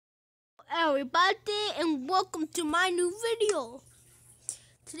everybody, and welcome to my new video.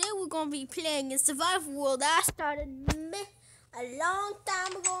 Today we're going to be playing a survival world I started a long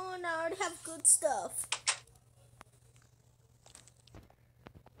time ago, and I already have good stuff.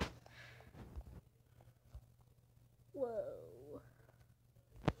 Whoa.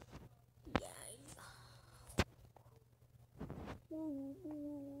 Yeah.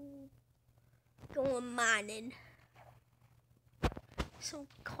 Going mining. Some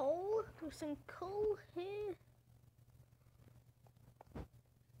coal. There's some coal here.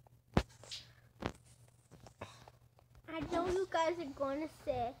 I know you guys are going to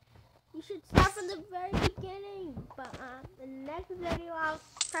say you should start from the very beginning, but in the next video I'll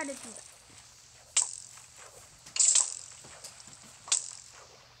try to do that.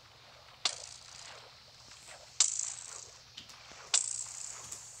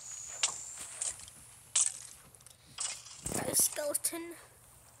 Got a skeleton.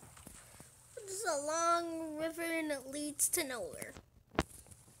 There's a long river and it leads to nowhere.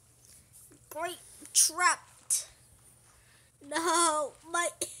 Great, trapped. No, oh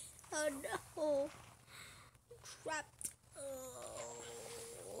no, trapped. Oh.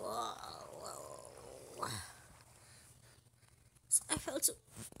 So I found some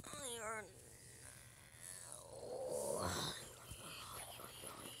iron.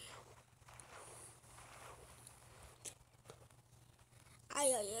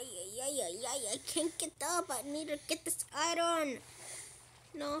 I can't get up. I need to get this iron.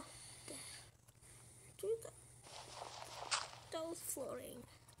 No. Do that. That was floating.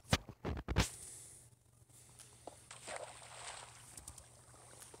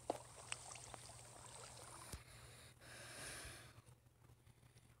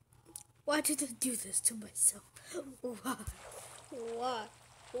 Why did I do this to myself? Why? Why?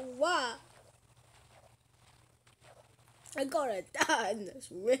 Why? I gotta die in this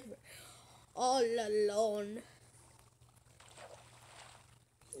river all alone.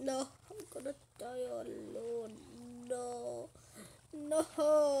 No, I'm gonna die all alone. No.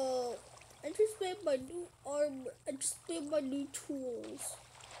 No. I just made my new armor. I just made my new tools.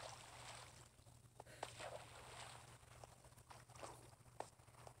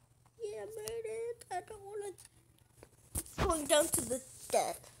 Yeah, I made it. I don't want to. Going down to the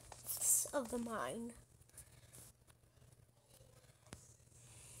depths of the mine.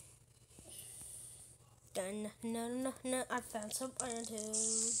 Done. No. I found some iron too.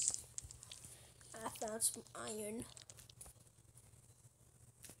 I found some iron.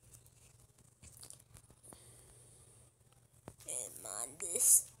 And mine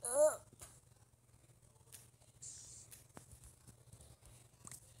this up.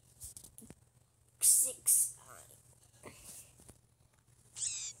 Six iron.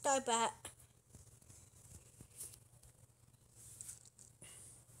 Die back.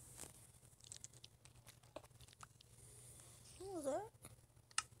 What was that?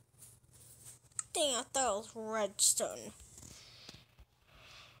 Dang, I thought it was redstone.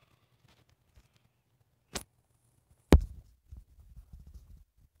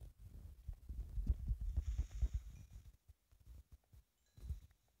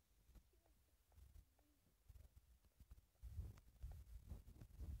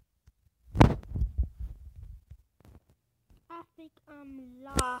 I think I'm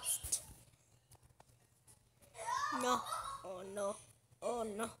lost. No. Oh no. Oh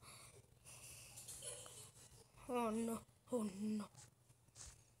no. Oh no. Oh no.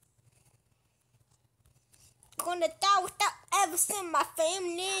 I'm gonna die without ever seeing my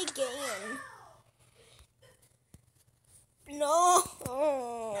family again. No.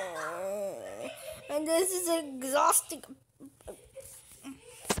 And this is exhausting.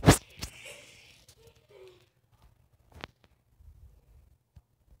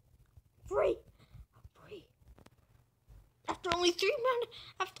 Free. After only 3 minutes,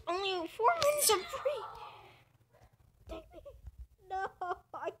 after only 4 minutes, I'm free. No,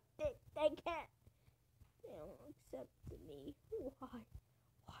 they can't. They don't accept me. Why?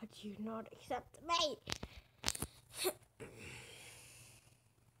 Why do you not accept me?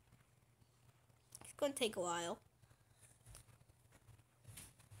 It's gonna take a while.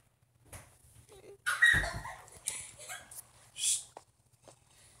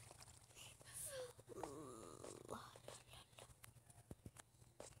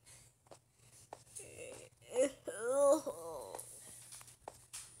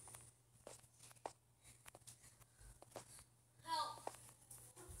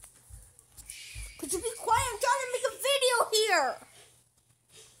 Could you be quiet? I'm trying to make a video here.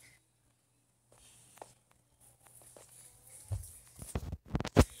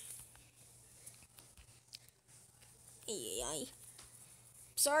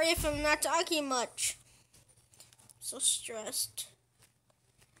 Sorry if I'm not talking much. So stressed.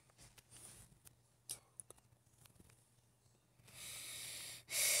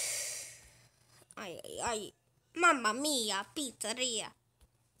 Ay. Mamma mia, pizzeria.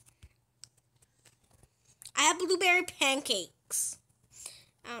 I have blueberry pancakes.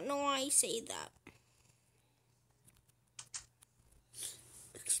 I don't know why I say that.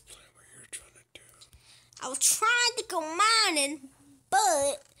 Explain what you're trying to do. I was trying to go mining,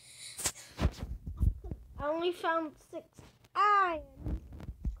 but I only found 6 iron.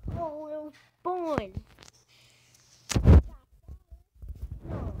 Oh, it was born.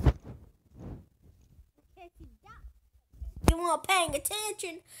 No. You weren't paying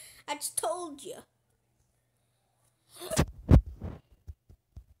attention. I just told you.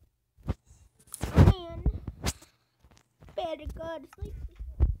 And better go to sleep.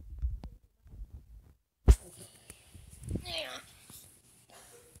 Yeah.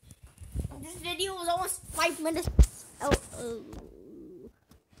 This video was almost 5 minutes. Oh.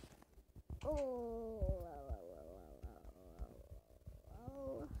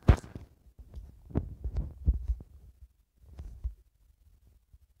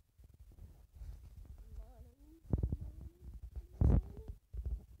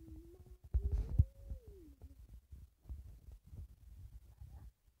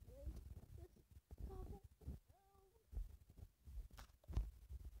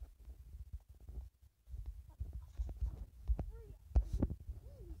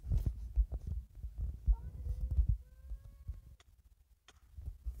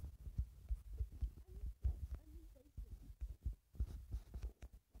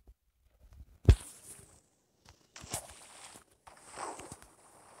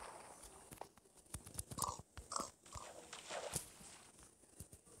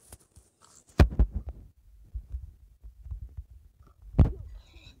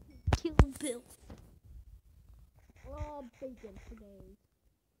 Kill Bill. Oh, bacon today.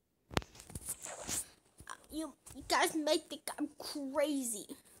 You guys may think I'm crazy.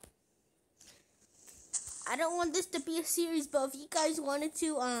 I don't want this to be a series, but if you guys wanted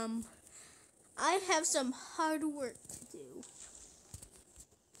to, I have some hard work to do.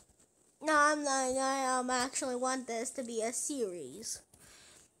 No, I'm not. I actually want this to be a series.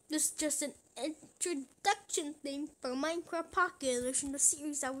 This is just an introduction thing for Minecraft Pocket Edition, the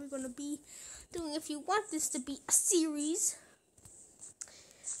series that we're going to be doing. If you want this to be a series,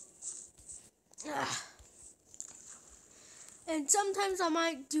 and sometimes I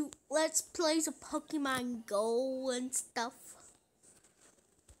might do Let's Plays of Pokemon Go and stuff.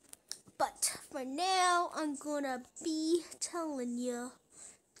 But for now, I'm going to be telling you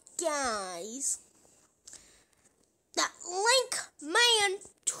guys that Link Man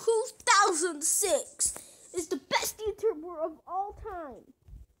 2006 is the best YouTuber of all time.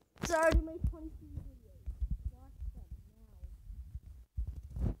 It's already made 22 videos. Watch them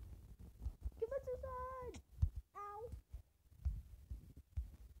now. Commit suicide! Ow!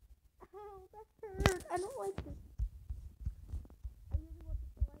 Ow, that hurt. I don't like this. I really want to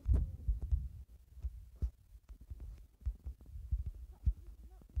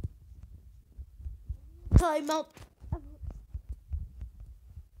like time out.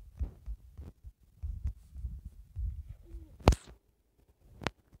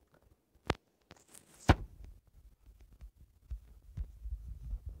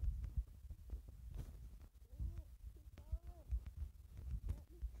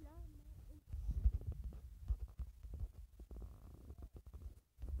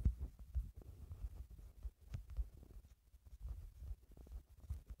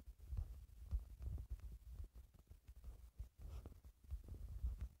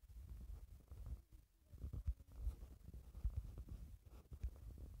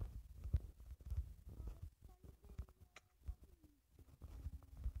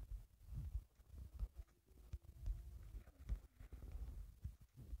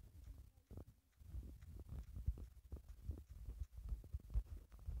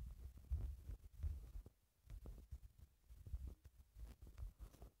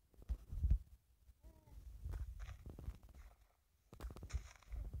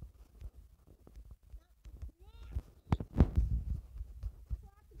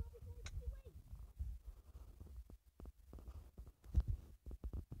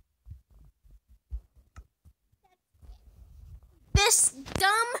 This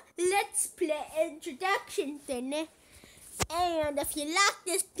dumb Let's Play introduction thing. And if you like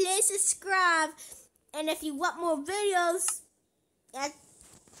this, please subscribe. And if you want more videos,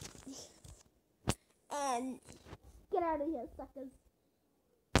 and get out of here, suckers.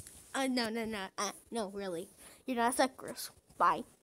 No, really. You're not suckers. Bye.